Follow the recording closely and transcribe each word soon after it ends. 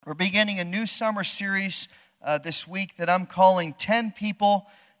We're beginning a new summer series this week that I'm calling 10 People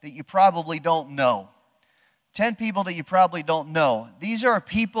That You Probably Don't Know. 10 people that you probably don't know. These are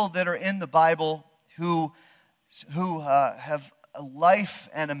people that are in the Bible who have a life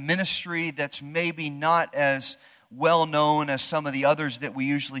and a ministry that's maybe not as well known as some of the others that we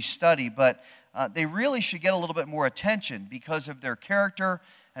usually study, but they really should get a little bit more attention because of their character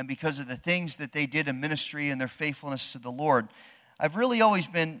and because of the things that they did in ministry and their faithfulness to the Lord. I've really always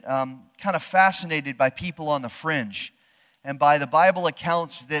been kind of fascinated by people on the fringe and by the Bible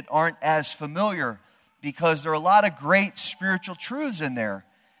accounts that aren't as familiar, because there are a lot of great spiritual truths in there.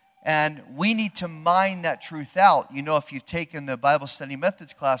 And we need to mine that truth out. You know, if you've taken the Bible study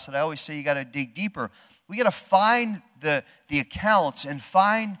methods class that I always say you got to dig deeper. We got to find the accounts and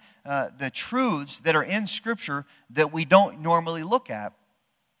find the truths that are in Scripture that we don't normally look at.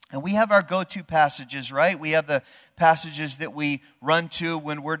 And we have our go-to passages, right? We have the passages that we run to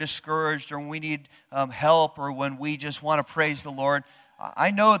when we're discouraged or when we need help or when we just want to praise the Lord.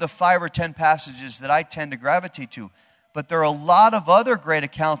 I know the 5 or 10 passages that I tend to gravitate to, but there are a lot of other great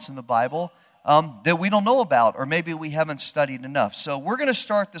accounts in the Bible that we don't know about, or maybe we haven't studied enough. So we're going to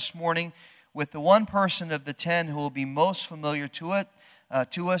start this morning with the one person of the 10 who will be most familiar to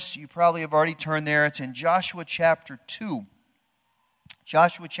us. You probably have already turned there. It's in Joshua chapter 2.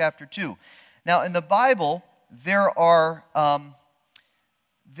 Joshua chapter 2. Now, in the Bible, there are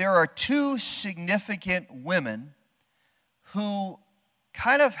two significant women who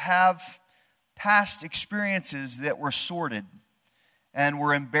kind of have past experiences that were sordid and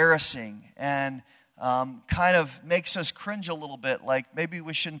were embarrassing and kind of makes us cringe a little bit, like maybe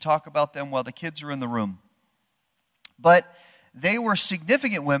we shouldn't talk about them while the kids are in the room. But they were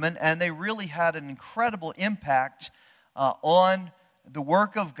significant women, and they really had an incredible impact on the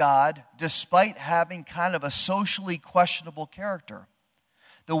work of God, despite having kind of a socially questionable character.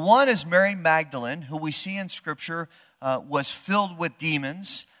 The one is Mary Magdalene, who we see in Scripture was filled with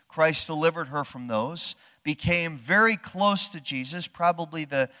demons. Christ delivered her from those, became very close to Jesus, probably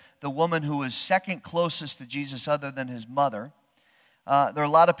the woman who was second closest to Jesus other than his mother. There are a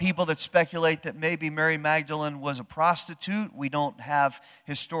lot of people that speculate that maybe Mary Magdalene was a prostitute. We don't have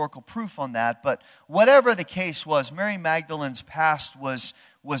historical proof on that, but whatever the case was, Mary Magdalene's past was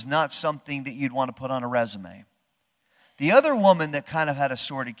not something that you'd want to put on a resume. The other woman that kind of had a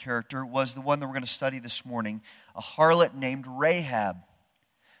sordid character was the one that we're going to study this morning, a harlot named Rahab.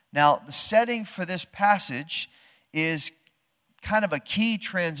 Now, the setting for this passage is kind of a key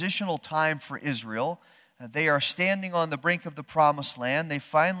transitional time for Israel. They are standing on the brink of the promised land. They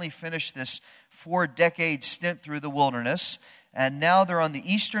finally finished this 4-decade stint through the wilderness, and now they're on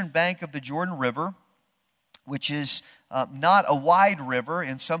the eastern bank of the Jordan River, which is not a wide river.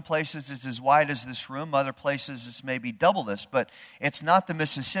 In some places it's as wide as this room. Other places it's maybe double this, but it's not the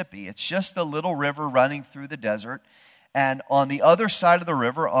Mississippi. It's just a little river running through the desert. And on the other side of the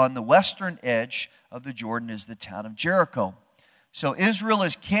river, on the western edge of the Jordan, is the town of Jericho. So Israel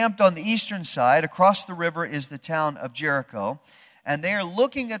is camped on the eastern side. Across the river is the town of Jericho. And they are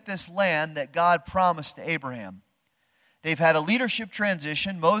looking at this land that God promised to Abraham. They've had a leadership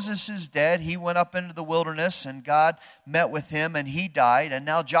transition. Moses is dead. He went up into the wilderness and God met with him and he died. And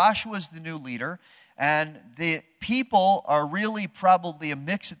now Joshua is the new leader. And the people are really probably a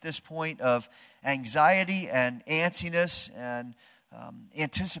mix at this point of anxiety and antsiness and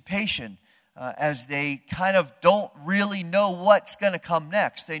anticipation. As they kind of don't really know what's going to come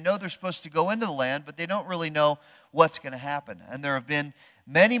next. They know they're supposed to go into the land, but they don't really know what's going to happen. And there have been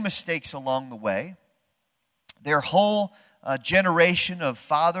many mistakes along the way. Their whole generation of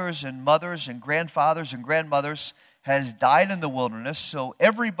fathers and mothers and grandfathers and grandmothers has died in the wilderness. So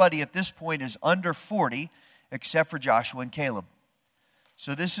everybody at this point is under 40 except for Joshua and Caleb.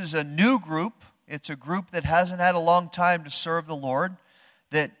 So this is a new group. It's a group that hasn't had a long time to serve the Lord,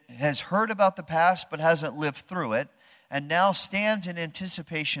 that has heard about the past but hasn't lived through it, and now stands in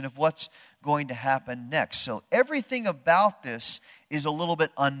anticipation of what's going to happen next. So everything about this is a little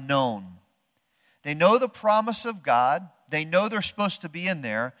bit unknown. They know the promise of God. They know they're supposed to be in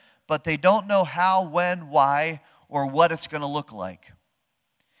there, but they don't know how, when, why, or what it's going to look like.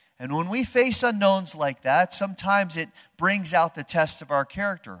 And when we face unknowns like that, sometimes it brings out the test of our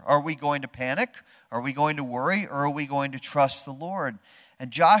character. Are we going to panic? Are we going to worry? Or are we going to trust the Lord? And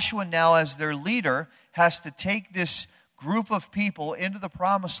Joshua now, as their leader, has to take this group of people into the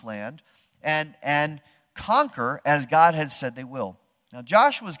promised land and conquer as God had said they will. Now,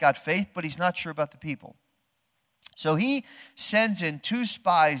 Joshua's got faith, but he's not sure about the people. So he sends in 2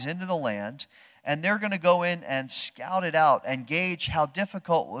 spies into the land, and they're going to go in and scout it out and gauge how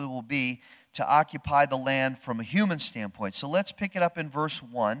difficult it will be to occupy the land from a human standpoint. So let's pick it up in verse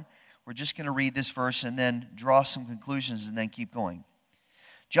 1. We're just going to read this verse and then draw some conclusions and then keep going.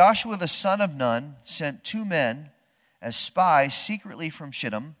 Joshua the son of Nun sent 2 men as spies secretly from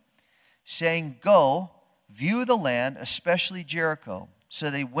Shittim, saying, "Go, view the land, especially Jericho." So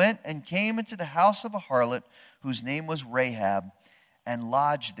they went and came into the house of a harlot whose name was Rahab, and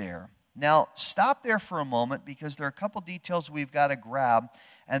lodged there. Now, stop there for a moment because there are a couple details we've got to grab,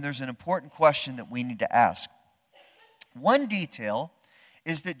 and there's an important question that we need to ask. One detail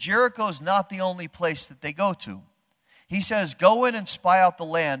is that Jericho is not the only place that they go to. He says, go in and spy out the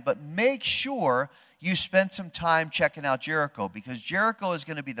land, but make sure you spend some time checking out Jericho, because Jericho is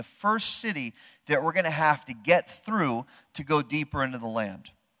going to be the first city that we're going to have to get through to go deeper into the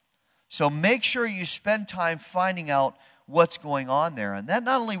land. So make sure you spend time finding out what's going on there. And that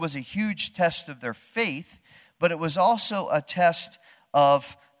not only was a huge test of their faith, but it was also a test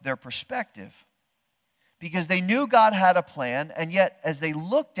of their perspective. Because they knew God had a plan, and yet as they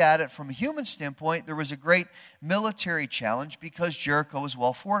looked at it from a human standpoint, there was a great military challenge because Jericho was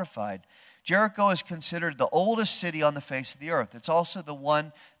well fortified. Jericho is considered the oldest city on the face of the earth. It's also the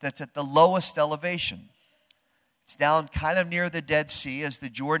one that's at the lowest elevation. It's down kind of near the Dead Sea as the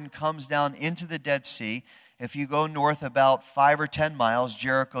Jordan comes down into the Dead Sea. If you go north about 5 or 10 miles,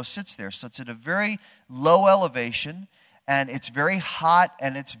 Jericho sits there. So it's at a very low elevation, and it's very hot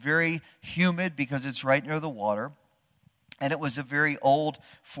and it's very humid because it's right near the water. And it was a very old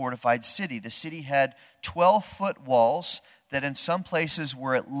fortified city. The city had 12-foot walls that in some places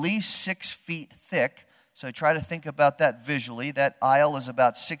were at least 6 feet thick. So try to think about that visually. That aisle is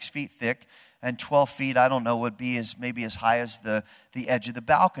about 6 feet thick, and 12 feet, I don't know, would be maybe as high as the edge of the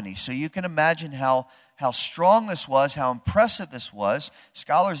balcony. So you can imagine how strong this was, how impressive this was.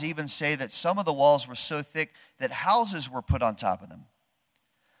 Scholars even say that some of the walls were so thick that houses were put on top of them.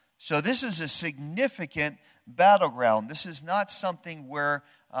 So this is a significant battleground. This is not something where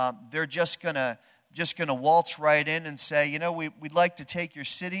they're just going to waltz right in and say, you know, we'd like to take your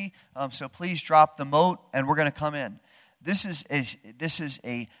city, so please drop the moat and we're going to come in. This is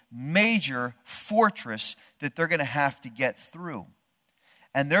a major fortress that they're going to have to get through.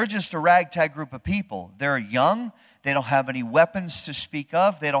 And they're just a ragtag group of people. They're young. They don't have any weapons to speak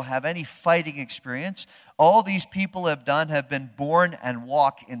of. They don't have any fighting experience. All these people have been born and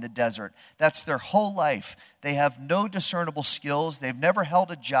walk in the desert. That's their whole life. They have no discernible skills. They've never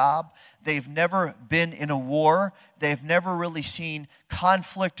held a job. They've never been in a war. They've never really seen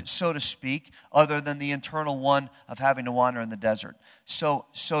conflict, so to speak, other than the internal one of having to wander in the desert. So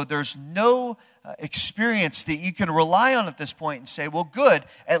there's no experience that you can rely on at this point and say, well, good,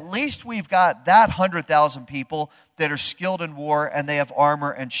 at least we've got that 100,000 people that are skilled in war and they have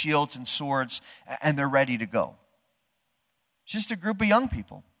armor and shields and swords and they're ready to go. It's just a group of young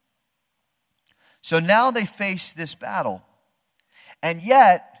people. So now they face this battle. And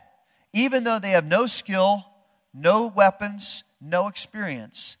yet, even though they have no skill, no weapons, no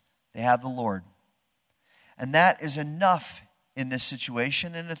experience, they have the Lord. And that is enough in this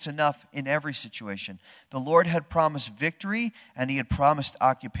situation, and it's enough in every situation. The Lord had promised victory, and He had promised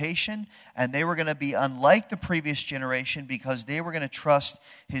occupation, and they were going to be unlike the previous generation because they were going to trust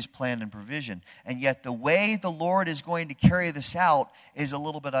His plan and provision. And yet the way the Lord is going to carry this out is a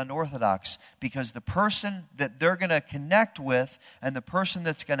little bit unorthodox, because the person that they're going to connect with and the person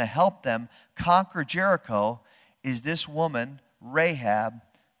that's going to help them conquer Jericho is this woman, Rahab,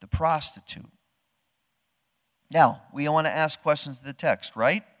 the prostitute. Now, we want to ask questions of the text,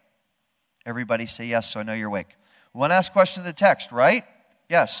 right? Everybody say yes, so I know you're awake. We want to ask questions of the text, right?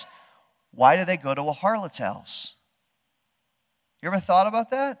 Yes. Why do they go to a harlot's house? You ever thought about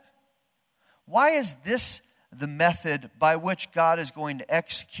that? Why is this the method by which God is going to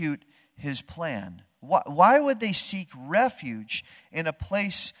execute His plan? Why would they seek refuge in a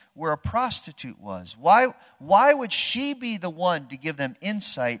place where a prostitute was? Why would she be the one to give them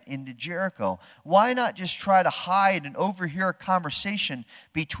insight into Jericho? Why not just try to hide and overhear a conversation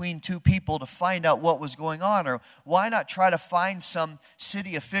between two people to find out what was going on? Or why not try to find some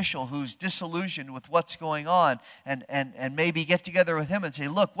city official who's disillusioned with what's going on and maybe get together with him and say,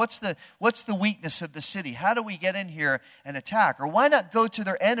 look, what's the weakness of the city? How do we get in here and attack? Or why not go to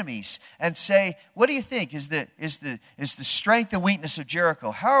their enemies and say, what do you think is the strength and weakness of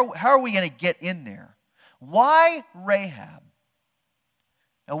Jericho? How are we going to get in there? Why Rahab?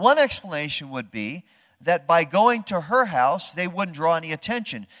 Now, one explanation would be that by going to her house, they wouldn't draw any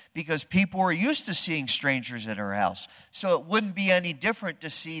attention because people were used to seeing strangers at her house. So it wouldn't be any different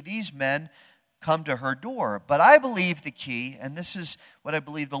to see these men come to her door. But I believe the key, and this is what I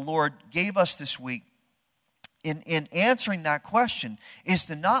believe the Lord gave us this week, in answering that question is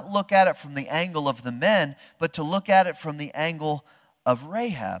to not look at it from the angle of the men, but to look at it from the angle of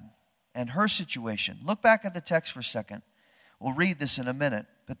Rahab and her situation. Look back at the text for a second. We'll read this in a minute.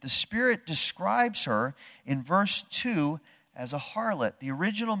 But the Spirit describes her in verse 2 as a harlot. The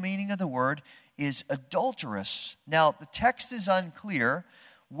original meaning of the word is adulteress. Now, the text is unclear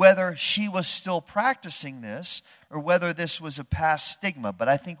whether she was still practicing this or whether this was a past stigma, but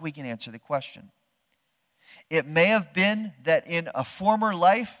I think we can answer the question. It may have been that in a former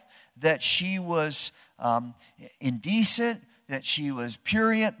life that she was indecent, that she was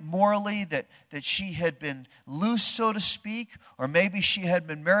prurient morally, that she had been loose, so to speak, or maybe she had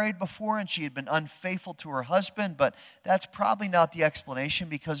been married before and she had been unfaithful to her husband, but that's probably not the explanation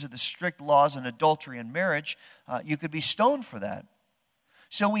because of the strict laws on adultery and marriage. You could be stoned for that.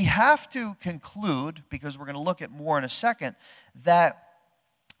 So we have to conclude, because we're going to look at more in a second, that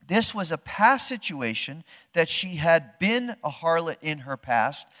this was a past situation, that she had been a harlot in her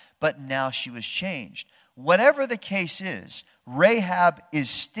past, but now she was changed. Whatever the case is, Rahab is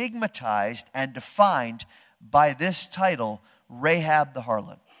stigmatized and defined by this title, Rahab the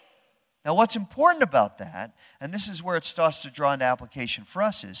harlot. Now what's important about that, and this is where it starts to draw into application for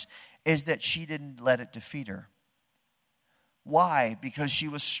us, is that she didn't let it defeat her. Why? Because she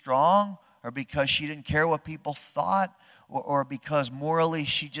was strong, or because she didn't care what people thought, or because morally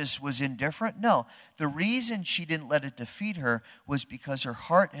she just was indifferent? No. The reason she didn't let it defeat her was because her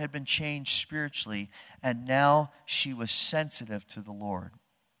heart had been changed spiritually, and now she was sensitive to the Lord.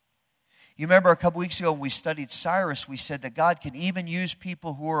 You remember a couple weeks ago when we studied Cyrus, we said that God can even use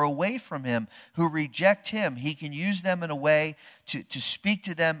people who are away from Him, who reject Him. He can use them in a way to speak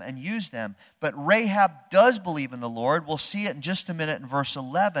to them and use them. But Rahab does believe in the Lord. We'll see it in just a minute in verse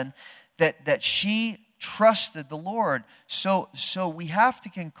 11, that she trusted the Lord. So we have to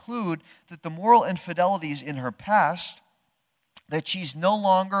conclude that the moral infidelities in her past, that she's no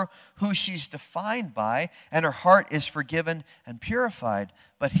longer who she's defined by, and her heart is forgiven and purified.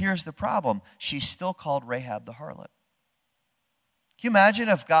 But here's the problem. She's still called Rahab the harlot. Can you imagine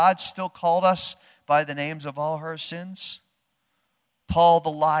if God still called us by the names of all her sins? Paul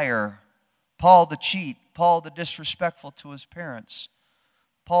the liar, Paul the cheat, Paul the disrespectful to his parents,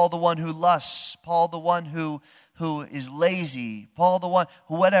 Paul the one who lusts, Paul the one who is lazy, Paul the one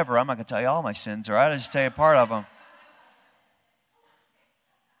who whatever. I'm not going to tell you all my sins, all right? I'll just tell you a part of them.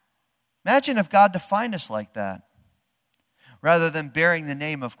 Imagine if God defined us like that, rather than bearing the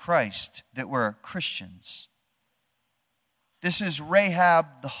name of Christ, that we're Christians. This is Rahab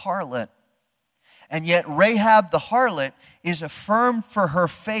the harlot. And yet Rahab the harlot is affirmed for her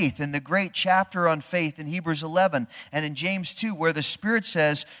faith in the great chapter on faith in Hebrews 11 and in James 2, where the Spirit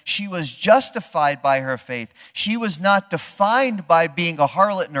says she was justified by her faith. She was not defined by being a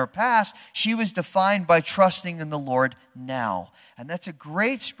harlot in her past. She was defined by trusting in the Lord now. And that's a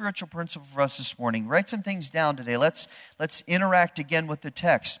great spiritual principle for us this morning. Write some things down today. Let's interact again with the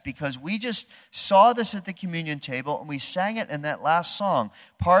text, because we just saw this at the communion table and we sang it in that last song,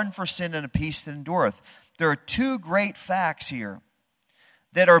 Pardon for Sin and a Peace that Endureth. There are two great facts here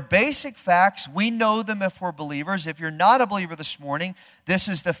that are basic facts. We know them if we're believers. If you're not a believer this morning, this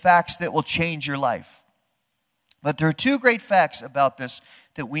is the facts that will change your life. But there are two great facts about this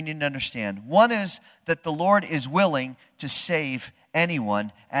that we need to understand. One is that the Lord is willing to save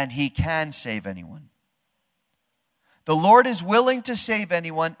anyone, and He can save anyone. The Lord is willing to save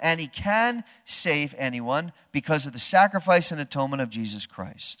anyone, and He can save anyone because of the sacrifice and atonement of Jesus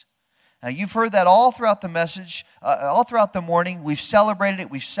Christ. Now, you've heard that all throughout the message, all throughout the morning. We've celebrated it,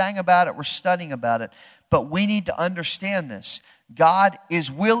 we've sang about it, we're studying about it. But we need to understand this. God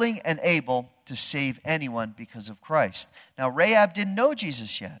is willing and able to save anyone because of Christ. Now, Rahab didn't know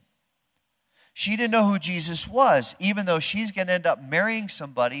Jesus yet. She didn't know who Jesus was, even though she's going to end up marrying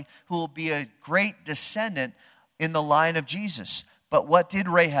somebody who will be a great descendant in the line of Jesus. But what did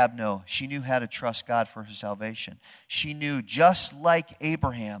Rahab know? She knew how to trust God for her salvation. She knew, just like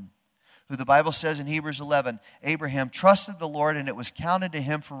Abraham, who the Bible says in Hebrews 11, Abraham trusted the Lord and it was counted to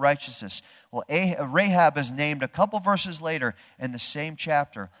him for righteousness. Well, Rahab is named a couple verses later in the same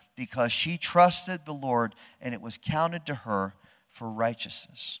chapter because she trusted the Lord and it was counted to her for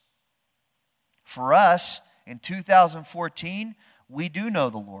righteousness. For us, in 2014, we do know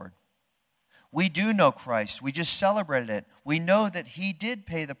the Lord. We do know Christ. We just celebrated it. We know that He did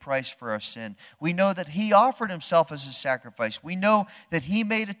pay the price for our sin. We know that He offered Himself as a sacrifice. We know that He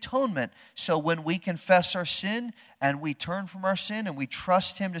made atonement. So when we confess our sin and we turn from our sin and we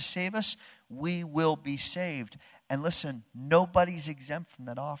trust Him to save us, we will be saved. And listen, nobody's exempt from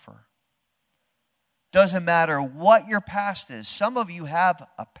that offer. Doesn't matter what your past is. Some of you have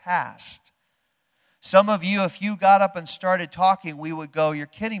a past. Some of you, if you got up and started talking, we would go, "You're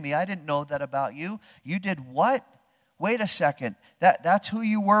kidding me. I didn't know that about you. You did what? Wait a second. That's who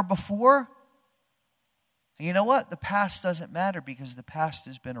you were before?" And you know what? The past doesn't matter because the past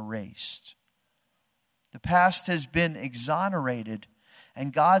has been erased. The past has been exonerated.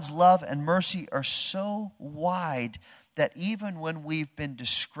 And God's love and mercy are so wide that even when we've been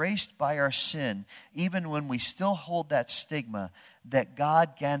disgraced by our sin, even when we still hold that stigma, that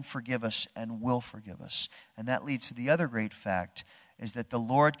God can forgive us and will forgive us. And that leads to the other great fact, is that the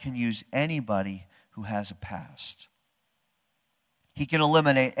Lord can use anybody who has a past. He can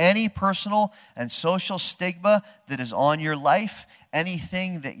eliminate any personal and social stigma that is on your life,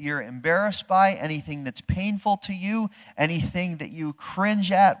 anything that you're embarrassed by, anything that's painful to you, anything that you cringe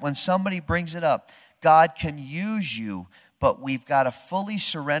at when somebody brings it up. God can use you, but we've got to fully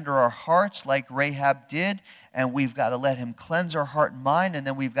surrender our hearts like Rahab did, and we've got to let him cleanse our heart and mind, and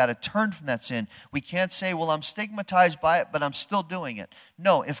then we've got to turn from that sin. We can't say, "Well, I'm stigmatized by it, but I'm still doing it."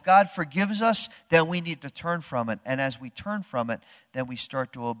 No, if God forgives us, then we need to turn from it. And as we turn from it, then we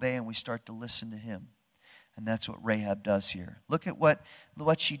start to obey and we start to listen to him. And that's what Rahab does here. Look at what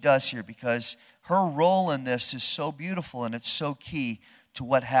she does here, because her role in this is so beautiful and it's so key to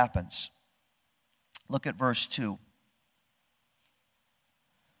what happens. Look at verse 2.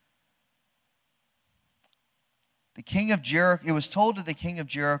 The king of Jericho, it was told to the king of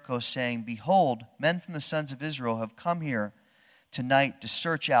Jericho, saying, "Behold, men from the sons of Israel have come here tonight to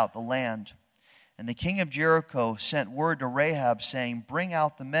search out the land." And the king of Jericho sent word to Rahab, saying, "Bring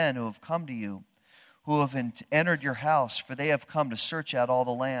out the men who have come to you, who have entered your house, for they have come to search out all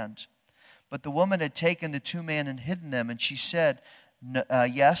the land." But the woman had taken the two men and hidden them, and she said,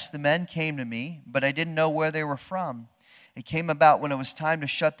 "Yes, the men came to me, but I didn't know where they were from. It came about when it was time to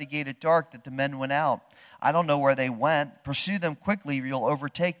shut the gate at dark that the men went out. I don't know where they went. Pursue them quickly, or you'll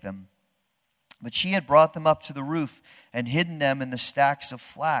overtake them." But she had brought them up to the roof and hidden them in the stacks of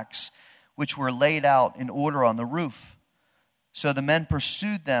flax, which were laid out in order on the roof. So the men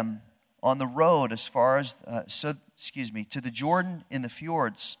pursued them on the road as far as, to the Jordan in the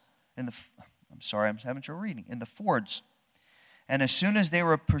fjords. In the fords. And as soon as they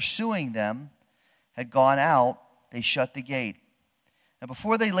were pursuing them, had gone out, they shut the gate. Now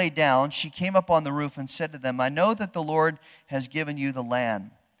before they lay down, she came up on the roof and said to them, "I know that the Lord has given you the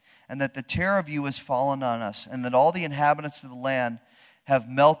land, and that the terror of you has fallen on us, and that all the inhabitants of the land have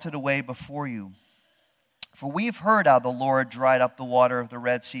melted away before you. For we have heard how the Lord dried up the water of the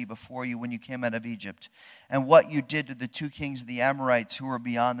Red Sea before you when you came out of Egypt, and what you did to the two kings of the Amorites who were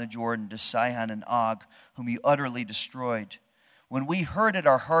beyond the Jordan, to Sihon and Og, whom you utterly destroyed. When we heard it,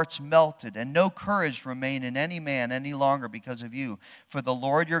 our hearts melted, and no courage remained in any man any longer because of you. For the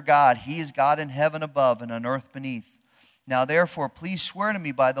Lord your God, he is God in heaven above and on earth beneath. Now therefore, please swear to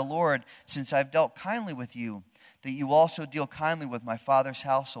me by the Lord, since I've dealt kindly with you, that you also deal kindly with my father's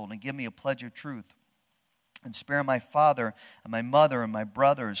household, and give me a pledge of truth. And spare my father and my mother and my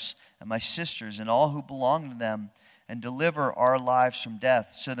brothers and my sisters and all who belong to them, and deliver our lives from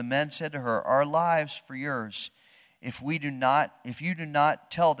death." So the men said to her, "Our lives for yours, if you do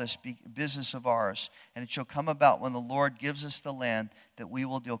not tell this business of ours. And it shall come about when the Lord gives us the land, that we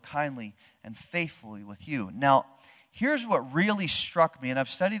will deal kindly and faithfully with you." Now, here's what really struck me, and I've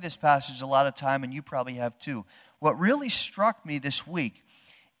studied this passage a lot of time, and you probably have too. What really struck me this week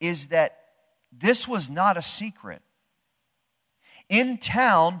is that this was not a secret. In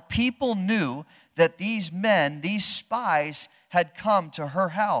town, people knew that these men, these spies, had come to her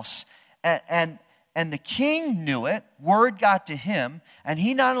house. And the king knew it. Word got to him. And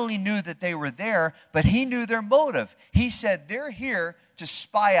he not only knew that they were there, but he knew their motive. He said, "They're here to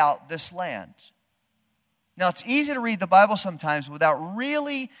spy out this land." Now, it's easy to read the Bible sometimes without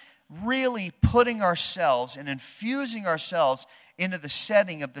really putting ourselves and infusing ourselves into the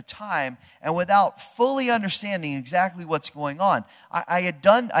setting of the time, and without fully understanding exactly what's going on.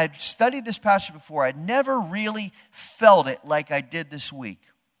 I'd studied this passage before. I'd never really felt it like I did this week.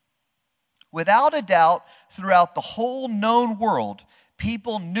 Without a doubt, throughout the whole known world,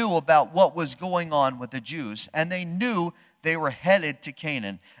 people knew about what was going on with the Jews, and they knew they were headed to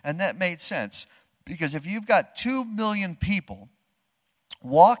Canaan. And that made sense, because if you've got 2 million people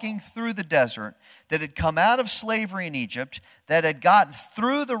walking through the desert that had come out of slavery in Egypt, that had gotten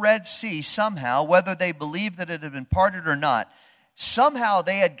through the Red Sea somehow, whether they believed that it had been parted or not, somehow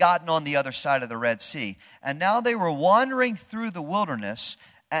they had gotten on the other side of the Red Sea. And now they were wandering through the wilderness,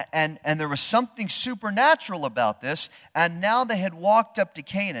 and there was something supernatural about this, and now they had walked up to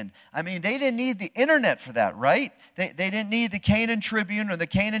Canaan. I mean, they didn't need the internet for that, right? They didn't need the Canaan Tribune or the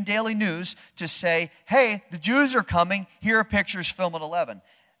Canaan Daily News to say, "Hey, the Jews are coming, here are pictures, film at 11."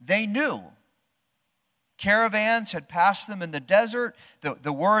 They knew. Caravans had passed them in the desert.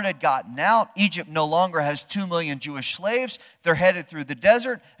 The word had gotten out. Egypt no longer has 2 million Jewish slaves. They're headed through the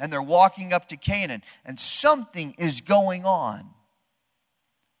desert, and they're walking up to Canaan. And something is going on.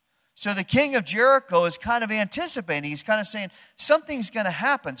 So the king of Jericho is kind of anticipating. He's kind of saying, something's going to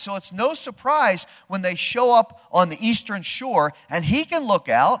happen. So it's no surprise when they show up on the eastern shore, and he can look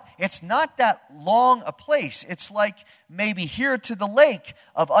out. It's not that long a place. It's like maybe here to the lake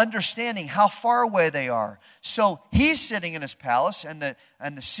of understanding how far away they are. So he's sitting in his palace, and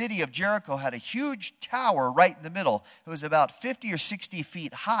the city of Jericho had a huge tower right in the middle. It was about 50 or 60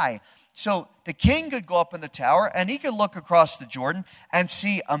 feet high. So the king could go up in the tower, and he could look across the Jordan and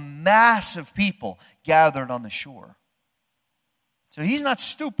see a mass of people gathered on the shore. So he's not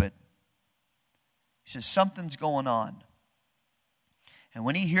stupid. He says, something's going on. And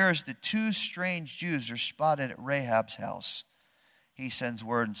when he hears the 2 strange Jews are spotted at Rahab's house, he sends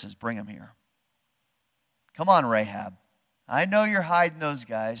word and says, bring them here. Come on, Rahab. I know you're hiding those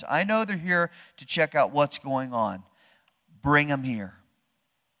guys. I know they're here to check out what's going on. Bring them here.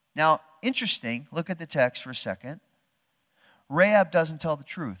 Now, interesting, look at the text for a second. Rahab doesn't tell the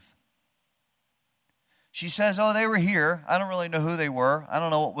truth. She says, oh, they were here. I don't really know who they were. I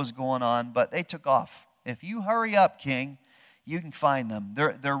don't know what was going on, but they took off. If you hurry up, king, you can find them.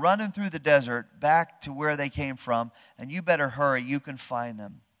 They're running through the desert back to where they came from, and you better hurry. You can find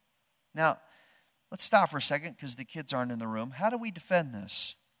them. Now, let's stop for a second because the kids aren't in the room. How do we defend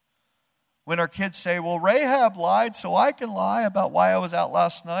this? When our kids say, well, Rahab lied, so I can lie about why I was out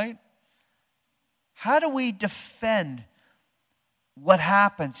last night. How do we defend what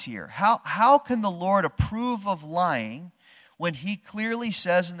happens here? How can the Lord approve of lying when he clearly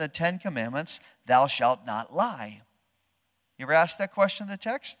says in the 10 Commandments, thou shalt not lie? You ever asked that question in the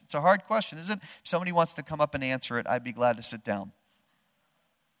text? It's a hard question, isn't it? If somebody wants to come up and answer it, I'd be glad to sit down.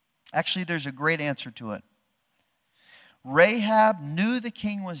 Actually, there's a great answer to it. Rahab knew the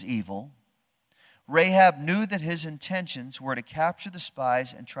king was evil. Rahab knew that his intentions were to capture the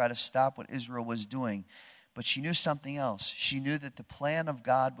spies and try to stop what Israel was doing. But she knew something else. She knew that the plan of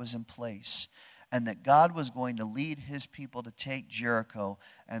God was in place and that God was going to lead his people to take Jericho,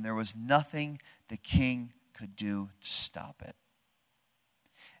 and there was nothing the king could do to stop it.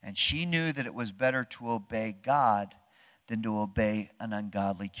 And she knew that it was better to obey God than to obey an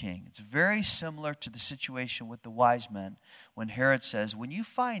ungodly king. It's very similar to the situation with the wise men when Herod says, when you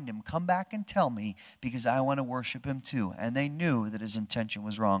find him, come back and tell me because I want to worship him too. And they knew that his intention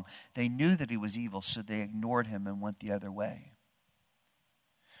was wrong. They knew that he was evil, so they ignored him and went the other way.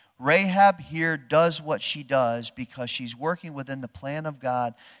 Rahab here does what she does because she's working within the plan of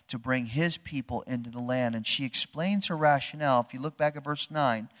God to bring his people into the land. And she explains her rationale. If you look back at verse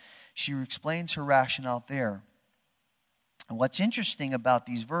 9, she explains her rationale there. And what's interesting about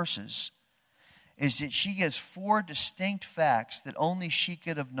these verses is that she gives 4 distinct facts that only she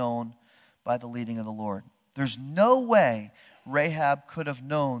could have known by the leading of the Lord. There's no way Rahab could have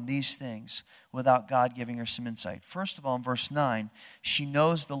known these things without God giving her some insight. First of all, in verse 9, she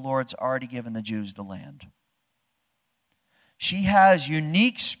knows the Lord's already given the Jews the land. She has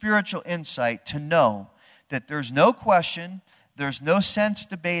unique spiritual insight to know that there's no question, there's no sense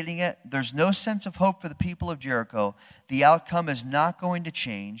debating it, there's no sense of hope for the people of Jericho. The outcome is not going to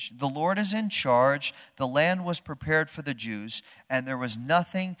change. The Lord is in charge. The land was prepared for the Jews, and there was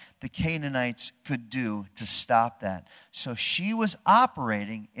nothing the Canaanites could do to stop that. So she was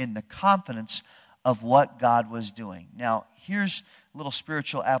operating in the confidence of what God was doing. Now, here's a little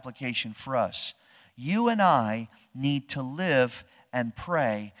spiritual application for us. You and I need to live and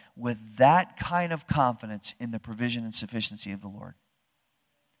pray with that kind of confidence in the provision and sufficiency of the Lord.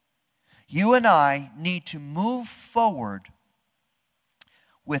 You and I need to move forward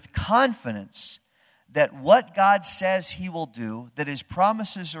with confidence that what God says he will do, that his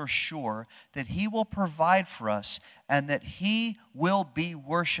promises are sure, that he will provide for us, and that he will be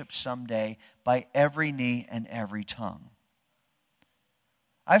worshiped someday by every knee and every tongue.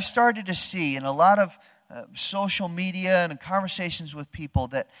 I've started to see in a lot of social media and in conversations with people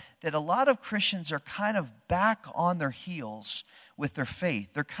that a lot of Christians are kind of back on their heels with their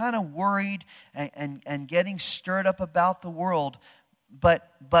faith. They're kind of worried and getting stirred up about the world,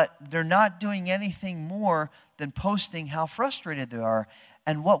 but they're not doing anything more than posting how frustrated they are.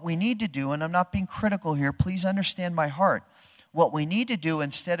 And what we need to do, and I'm not being critical here, please understand my heart. What we need to do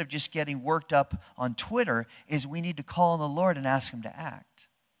instead of just getting worked up on Twitter is we need to call on the Lord and ask him to act.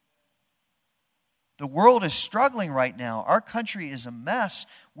 The world is struggling right now. Our country is a mess.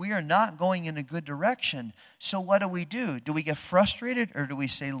 We are not going in a good direction. So what do? Do we get frustrated, or do we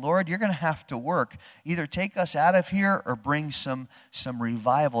say, Lord, you're going to have to work. Either take us out of here or bring some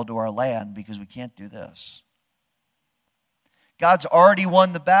revival to our land, because we can't do this. God's already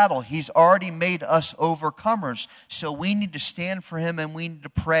won the battle. He's already made us overcomers. So we need to stand for him, and we need to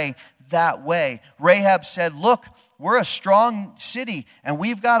pray that way. Rahab said, look, we're a strong city, and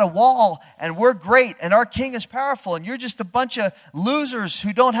we've got a wall, and we're great, and our king is powerful, and you're just a bunch of losers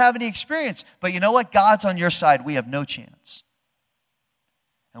who don't have any experience. But you know what? God's on your side. We have no chance.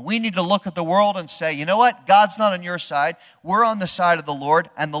 And we need to look at the world and say, you know what? God's not on your side. We're on the side of the Lord,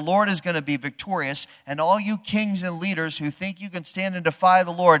 and the Lord is going to be victorious. And all you kings and leaders who think you can stand and defy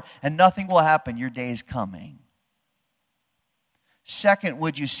the Lord and nothing will happen, your day is coming. Second,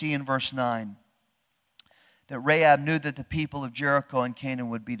 would you see in verse 9 that Rahab knew that the people of Jericho and Canaan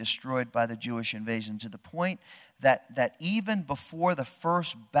would be destroyed by the Jewish invasion, to the point that even before the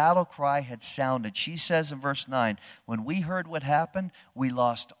first battle cry had sounded, she says in verse 9, when we heard what happened, we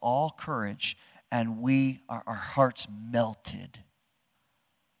lost all courage, and our hearts melted.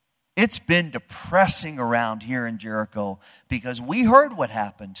 It's been depressing around here in Jericho, because we heard what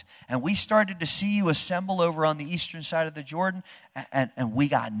happened, and we started to see you assemble over on the eastern side of the Jordan, and we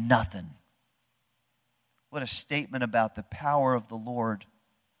got nothing. What a statement about the power of the Lord.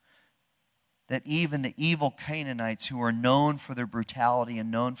 That even the evil Canaanites, who are known for their brutality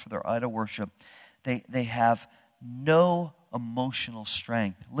and known for their idol worship, they have no emotional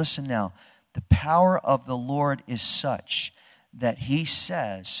strength. Listen now, the power of the Lord is such that he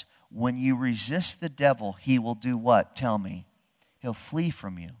says, when you resist the devil, he will do what? Tell me. He'll flee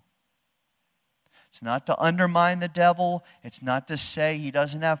from you. It's not to undermine the devil. It's not to say he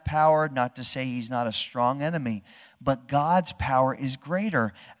doesn't have power, not to say he's not a strong enemy. But God's power is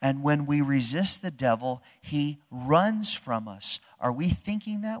greater. And when we resist the devil, he runs from us. Are we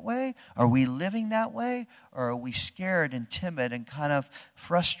thinking that way? Are we living that way? Or are we scared and timid and kind of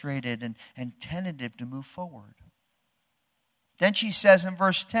frustrated and tentative to move forward? Then she says in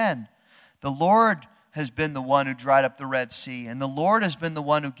verse 10, the Lord has been the one who dried up the Red Sea, and the Lord has been the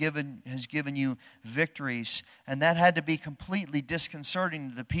one who has given you victories. And that had to be completely disconcerting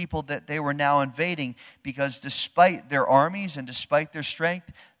to the people that they were now invading, because despite their armies and despite their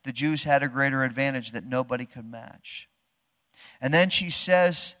strength, the Jews had a greater advantage that nobody could match. And then she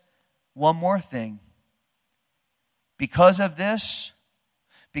says one more thing. Because of this,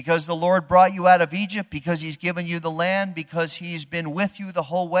 because the Lord brought you out of Egypt, because he's given you the land, because he's been with you the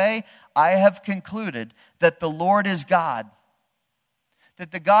whole way, I have concluded that the Lord is God.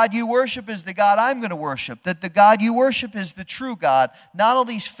 That the God you worship is the God I'm going to worship. That the God you worship is the true God. Not all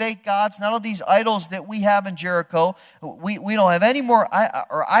these fake gods, not all these idols that we have in Jericho. We don't have any more,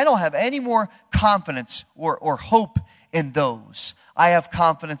 I don't have any more confidence or hope in those. I have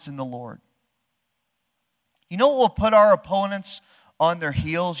confidence in the Lord. You know what will put our opponents on their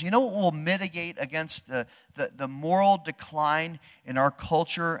heels? You know what will mitigate against the moral decline in our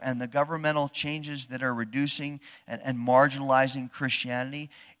culture and the governmental changes that are reducing and marginalizing Christianity?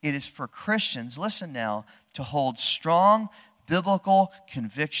 It is for Christians, listen now, to hold strong biblical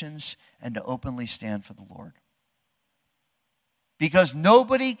convictions and to openly stand for the Lord. Because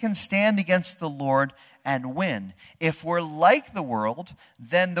nobody can stand against the Lord and win. If we're like the world,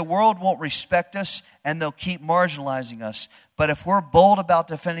 then the world won't respect us and they'll keep marginalizing us. But if we're bold about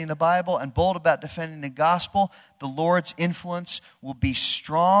defending the Bible and bold about defending the gospel, the Lord's influence will be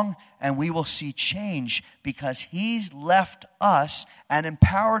strong and we will see change, because he's left us and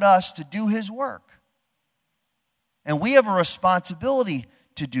empowered us to do his work. And we have a responsibility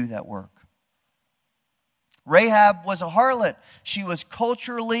to do that work. Rahab was a harlot. She was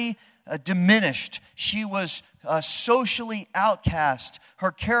culturally diminished. She was socially outcast.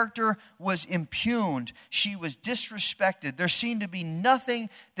 Her character was impugned. She was disrespected. There seemed to be nothing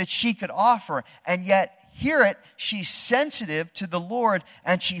that she could offer. And yet, hear it, she's sensitive to the Lord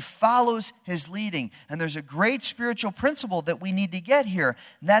and she follows his leading. And there's a great spiritual principle that we need to get here.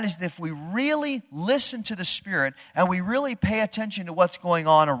 And that is that if we really listen to the Spirit and we really pay attention to what's going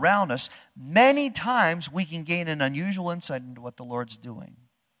on around us, many times we can gain an unusual insight into what the Lord's doing.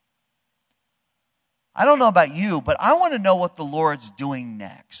 I don't know about you, but I want to know what the Lord's doing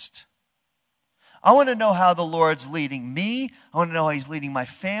next. I want to know how the Lord's leading me. I want to know how he's leading my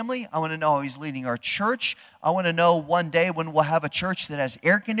family. I want to know how he's leading our church. I want to know one day when we'll have a church that has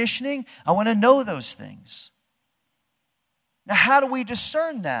air conditioning. I want to know those things. Now, how do we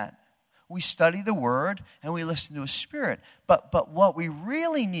discern that? We study the Word and we listen to His Spirit. But what we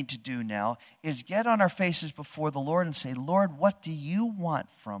really need to do now is get on our faces before the Lord and say, Lord, what do you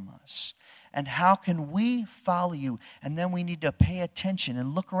want from us? And how can we follow you? And then we need to pay attention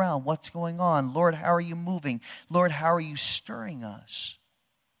and look around. What's going on? Lord, how are you moving? Lord, how are you stirring us?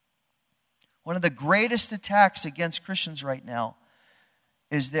 One of the greatest attacks against Christians right now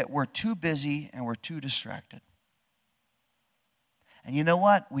is that we're too busy and we're too distracted. And you know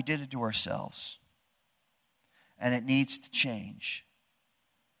what? We did it to ourselves. And it needs to change.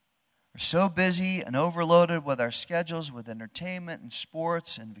 We're so busy and overloaded with our schedules, with entertainment and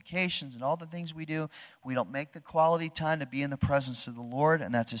sports and vacations and all the things we do, we don't make the quality time to be in the presence of the Lord,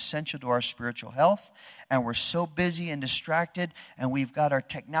 and that's essential to our spiritual health. And we're so busy and distracted, and we've got our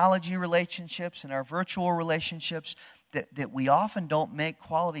technology relationships and our virtual relationships that we often don't make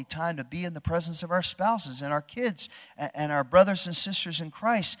quality time to be in the presence of our spouses and our kids and our brothers and sisters in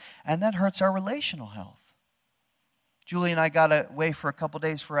Christ, and that hurts our relational health. Julie and I got away for a couple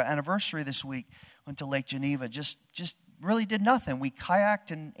days for our anniversary this week. Went to Lake Geneva. Just really did nothing. We kayaked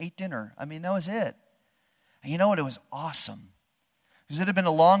and ate dinner. I mean, that was it. And you know what? It was awesome. Because it had been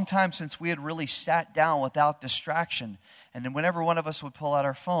a long time since we had really sat down without distraction. And then whenever one of us would pull out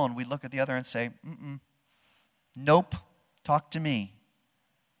our phone, we'd look at the other and say, nope, talk to me.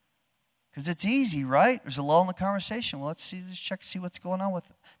 Because it's easy, right? There's a lull in the conversation. Well, let's check to see what's going on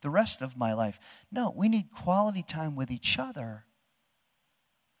with the rest of my life. No, we need quality time with each other.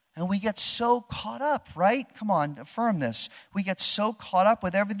 And we get so caught up, right? Come on, affirm this. We get so caught up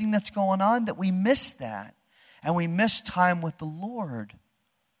with everything that's going on that we miss that. And we miss time with the Lord.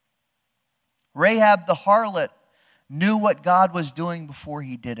 Rahab the harlot knew what God was doing before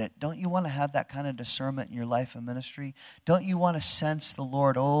he did it. Don't you want to have that kind of discernment in your life and ministry? Don't you want to sense the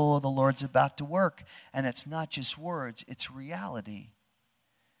Lord? Oh, the Lord's about to work. And it's not just words, it's reality.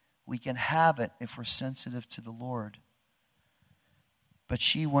 We can have it if we're sensitive to the Lord. But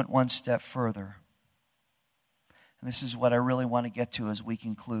she went one step further. And this is what I really want to get to as we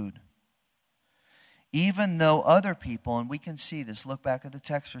conclude. Even though other people, and we can see this, look back at the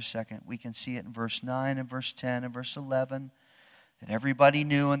text for a second. We can see it in verse 9 and verse 10 and verse 11, that everybody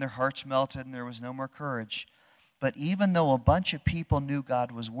knew and their hearts melted and there was no more courage. But even though a bunch of people knew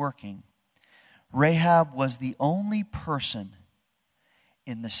God was working, Rahab was the only person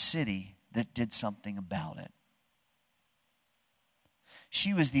in the city that did something about it.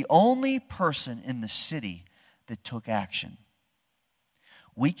 She was the only person in the city that took action.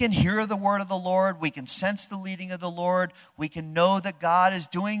 We can hear the word of the Lord. We can sense the leading of the Lord. We can know that God is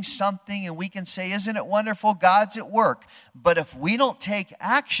doing something, and we can say, isn't it wonderful? God's at work. But if we don't take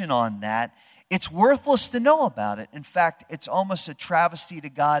action on that, it's worthless to know about it. In fact, it's almost a travesty to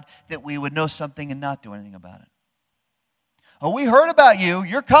God that we would know something and not do anything about it. Oh, we heard about you.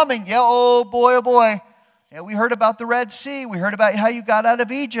 You're coming. Yeah, oh boy, oh boy. Yeah, we heard about the Red Sea. We heard about how you got out of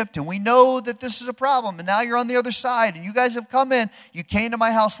Egypt, and we know that this is a problem, and now you're on the other side, and you guys have come in. You came to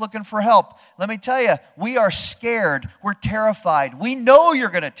my house looking for help. Let me tell you, we are scared. We're terrified. We know you're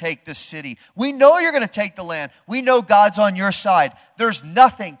going to take this city. We know you're going to take the land. We know God's on your side. There's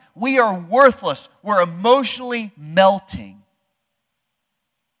nothing. We are worthless. We're emotionally melting.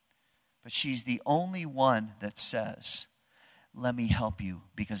 But she's the only one that says, let me help you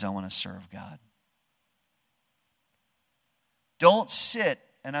because I want to serve God. Don't sit,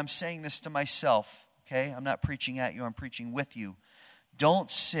 and I'm saying this to myself, okay? I'm not preaching at you, I'm preaching with you.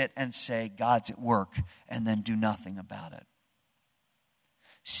 Don't sit and say, God's at work, and then do nothing about it.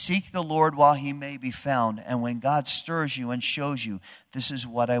 Seek the Lord while he may be found, and when God stirs you and shows you, this is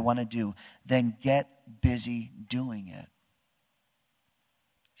what I want to do, then get busy doing it.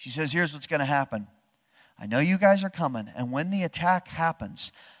 She says, here's what's going to happen. I know you guys are coming, and when the attack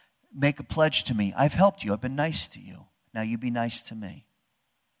happens, make a pledge to me. I've helped you. I've been nice to you. Now you be nice to me.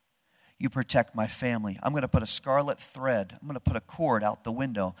 You protect my family. I'm going to put a scarlet thread. I'm going to put a cord out the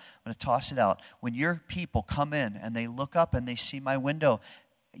window. I'm going to toss it out. When your people come in and they look up and they see my window,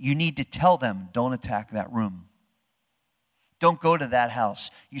 you need to tell them, don't attack that room. Don't go to that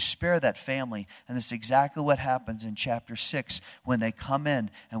house. You spare that family. And this is exactly what happens in chapter 6 when they come in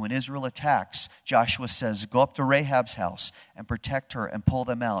and when Israel attacks. Joshua says, go up to Rahab's house and protect her and pull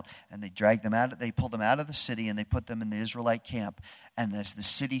them out. And they drag them out. They pull them out of the city and they put them in the Israelite camp. And as the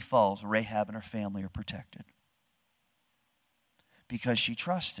city falls, Rahab and her family are protected. Because she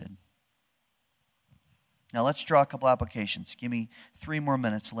trusted. Now let's draw a couple applications. Give me 3 more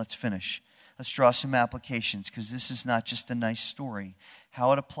minutes and let's finish. Let's draw some applications because this is not just a nice story.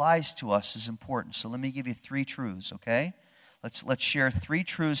 How it applies to us is important. So let me give you 3 truths, okay? Let's share 3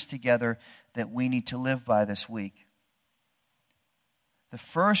 truths together that we need to live by this week. The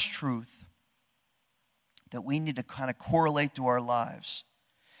first truth that we need to kind of correlate to our lives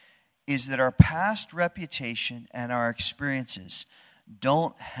is that our past reputation and our experiences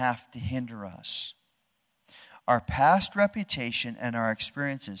don't have to hinder us. Our past reputation and our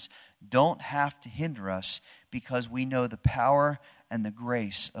experiences don't have to hinder us because we know the power and the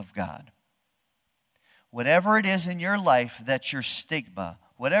grace of God. Whatever it is in your life that's your stigma,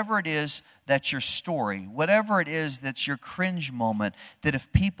 whatever it is that's your story, whatever it is that's your cringe moment, that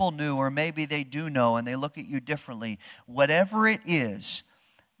if people knew, or maybe they do know and they look at you differently, whatever it is,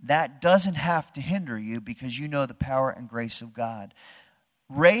 that doesn't have to hinder you because you know the power and grace of God.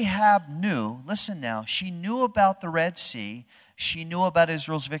 Rahab knew, listen now, she knew about the Red Sea, she knew about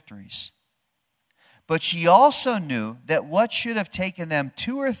Israel's victories. But she also knew that what should have taken them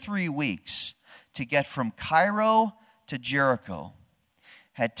 2 or 3 weeks to get from Cairo to Jericho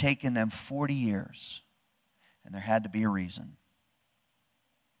had taken them 40 years. And there had to be a reason.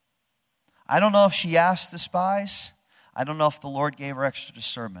 I don't know if she asked the spies. I don't know if the Lord gave her extra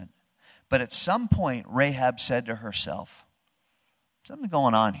discernment. But at some point, Rahab said to herself, something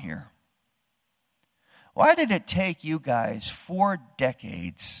going on here. Why did it take you guys 4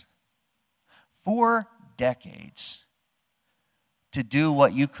 decades, 4 decades, to do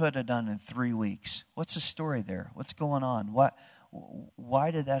what you could have done in 3 weeks? What's the story there? What's going on?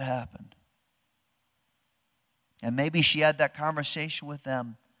 Why did that happen? And maybe she had that conversation with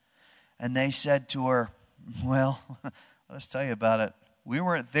them, and they said to her, well, let's tell you about it. We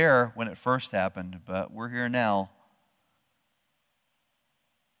weren't there when it first happened, but we're here now.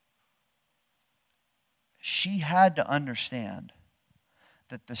 She had to understand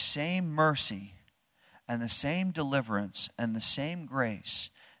that the same mercy and the same deliverance and the same grace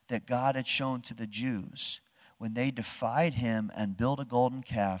that God had shown to the Jews when they defied him and built a golden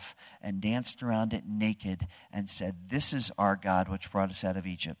calf and danced around it naked and said, this is our God which brought us out of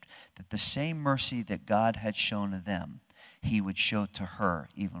Egypt, that the same mercy that God had shown to them, he would show to her,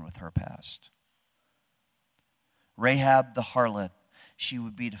 even with her past. Rahab the harlot, she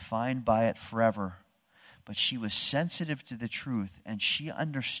would be defined by it forever. But she was sensitive to the truth, and she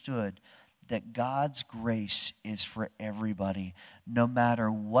understood that God's grace is for everybody, no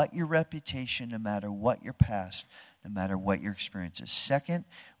matter what your reputation, no matter what your past, no matter what your experience is. Second,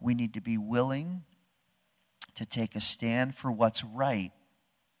 we need to be willing to take a stand for what's right,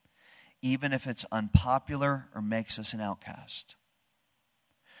 even if it's unpopular or makes us an outcast.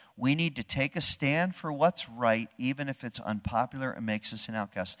 We need to take a stand for what's right, even if it's unpopular and makes us an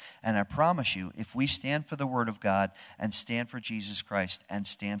outcast. And I promise you, if we stand for the Word of God and stand for Jesus Christ and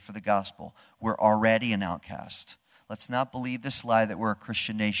stand for the gospel, we're already an outcast. Let's not believe this lie that we're a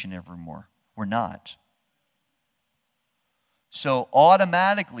Christian nation evermore. We're not. So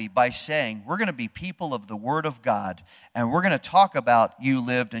automatically, by saying we're going to be people of the Word of God, and we're going to talk about you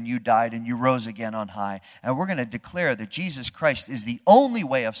lived and you died and you rose again on high, and we're going to declare that Jesus Christ is the only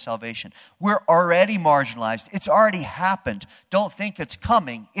way of salvation, we're already marginalized. It's already happened. Don't think it's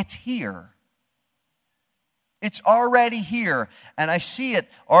coming. It's here. It's already here. And I see it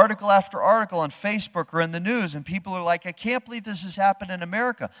article after article on Facebook or in the news, and people are like, I can't believe this has happened in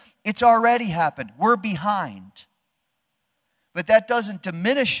America. It's already happened. We're behind. But that doesn't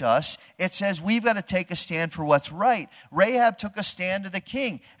diminish us. It says we've got to take a stand for what's right. Rahab took a stand to the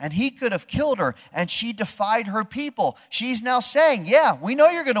king, and he could have killed her, and she defied her people. She's now saying, yeah, we know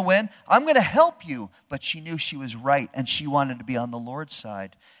you're going to win. I'm going to help you. But she knew she was right, and she wanted to be on the Lord's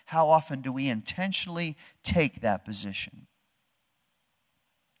side. How often do we intentionally take that position?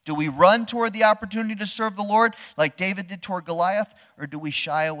 Do we run toward the opportunity to serve the Lord like David did toward Goliath, or do we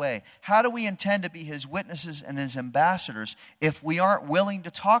shy away? How do we intend to be his witnesses and his ambassadors if we aren't willing to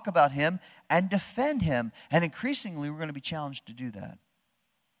talk about him and defend him? And increasingly, we're going to be challenged to do that.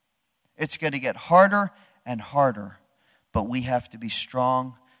 It's going to get harder and harder, but we have to be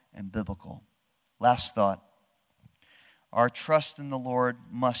strong and biblical. Last thought. Our trust in the Lord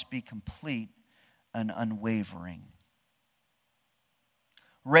must be complete and unwavering.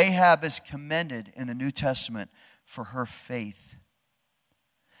 Rahab is commended in the New Testament for her faith.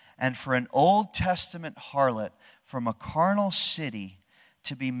 And for an Old Testament harlot from a carnal city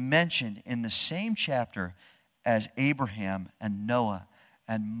to be mentioned in the same chapter as Abraham and Noah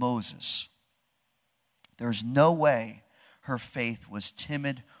and Moses, there's no way her faith was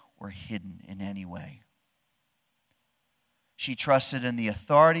timid or hidden in any way. She trusted in the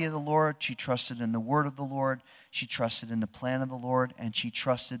authority of the Lord. She trusted in the word of the Lord. She trusted in the plan of the Lord. And she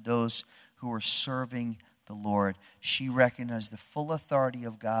trusted those who were serving the Lord. She recognized the full authority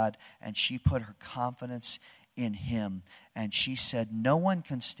of God, and she put her confidence in him. And she said, no one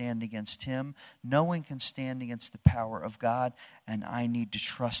can stand against him. No one can stand against the power of God, and I need to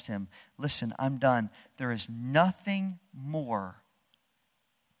trust him. Listen, I'm done. There is nothing more.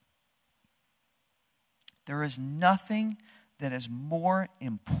 There is nothing that is more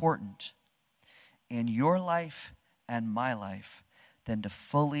important in your life and my life than to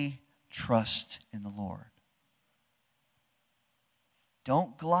fully trust in the Lord.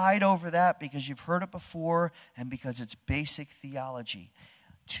 Don't glide over that because you've heard it before and because it's basic theology.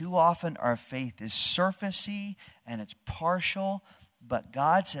 Too often our faith is surfacey and it's partial, but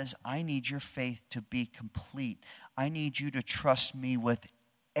God says, I need your faith to be complete. I need you to trust me with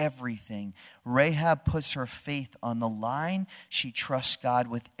everything. Rahab puts her faith on the line. She trusts God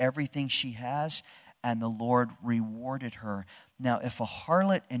with everything she has, and the Lord rewarded her. Now, if a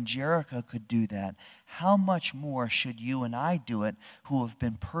harlot in Jericho could do that, how much more should you and I do it who have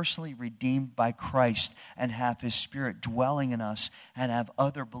been personally redeemed by Christ and have His Spirit dwelling in us and have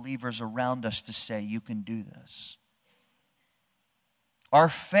other believers around us to say, you can do this? Our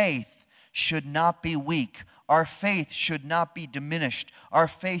faith should not be weak. Our faith should not be diminished. Our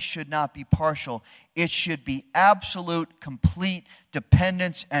faith should not be partial. It should be absolute, complete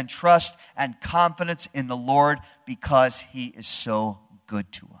dependence and trust and confidence in the Lord because He is so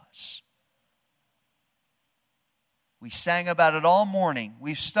good to us. We sang about it all morning.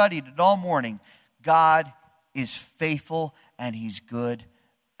 We've studied it all morning. God is faithful and He's good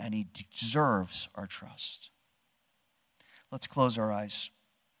and He deserves our trust. Let's close our eyes.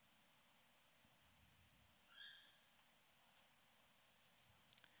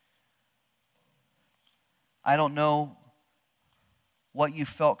 I don't know what you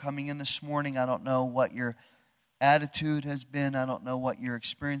felt coming in this morning. I don't know what your attitude has been. I don't know what your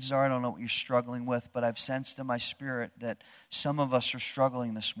experiences are. I don't know what you're struggling with. But I've sensed in my spirit that some of us are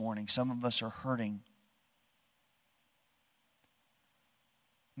struggling this morning. Some of us are hurting.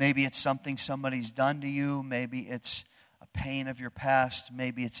 Maybe it's something somebody's done to you. Maybe it's a pain of your past.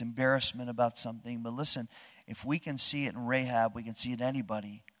 Maybe it's embarrassment about something. But listen, if we can see it in Rahab, we can see it in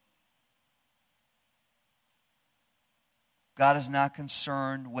anybody. God is not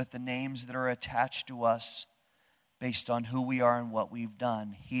concerned with the names that are attached to us based on who we are and what we've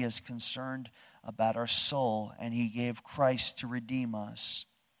done. He is concerned about our soul, and He gave Christ to redeem us.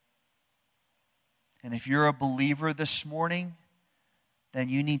 And if you're a believer this morning, then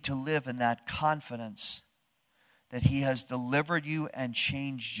you need to live in that confidence that He has delivered you and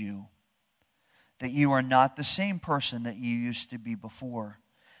changed you, that you are not the same person that you used to be before.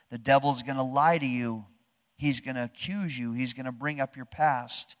 The devil's going to lie to you. He's going to accuse you. He's going to bring up your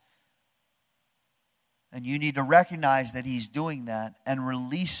past. And you need to recognize that he's doing that and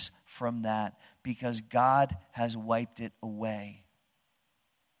release from that because God has wiped it away.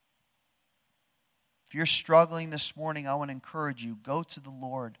 If you're struggling this morning, I want to encourage you, go to the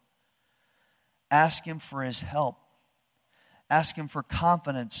Lord. Ask Him for His help. Ask Him for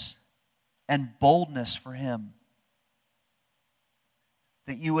confidence and boldness for Him.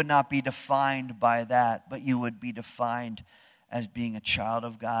 That you would not be defined by that, but you would be defined as being a child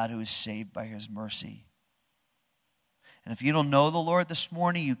of God who is saved by His mercy. And if you don't know the Lord this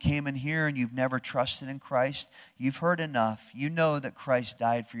morning, you came in here and you've never trusted in Christ, you've heard enough. You know that Christ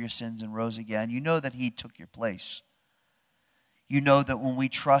died for your sins and rose again. You know that He took your place. You know that when we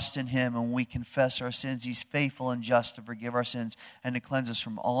trust in Him and when we confess our sins, He's faithful and just to forgive our sins and to cleanse us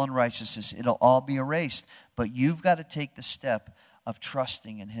from all unrighteousness. It'll all be erased. But you've got to take the step of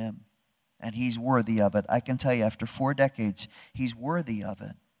trusting in Him. And He's worthy of it. I can tell you, after 4 decades, He's worthy of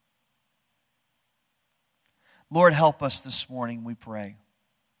it. Lord, help us this morning, we pray.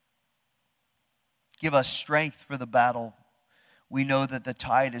 Give us strength for the battle. We know that the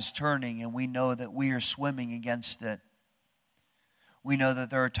tide is turning, and we know that we are swimming against it. We know that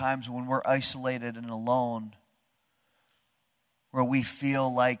there are times when we're isolated and alone, where we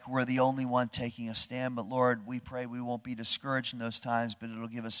feel like we're the only one taking a stand. But Lord, we pray we won't be discouraged in those times, but it'll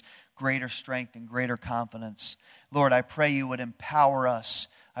give us greater strength and greater confidence. Lord, I pray you would empower us.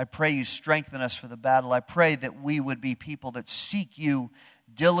 I pray you strengthen us for the battle. I pray that we would be people that seek you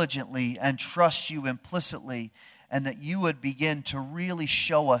diligently and trust you implicitly, and that you would begin to really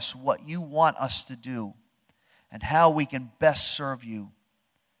show us what you want us to do and how we can best serve you.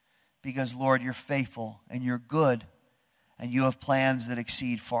 Because, Lord, you're faithful and you're good, and you have plans that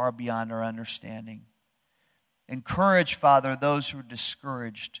exceed far beyond our understanding. Encourage, Father, those who are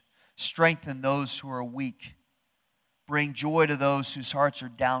discouraged. Strengthen those who are weak. Bring joy to those whose hearts are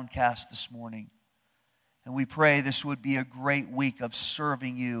downcast this morning. And we pray this would be a great week of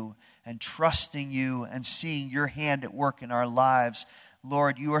serving you and trusting you and seeing your hand at work in our lives.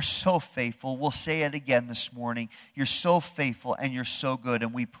 Lord, you are so faithful. We'll say it again this morning. You're so faithful and you're so good,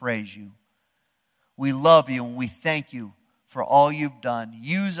 and we praise you. We love you and we thank you for all you've done.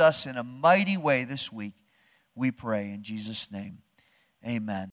 Use us in a mighty way this week, we pray in Jesus' name. Amen.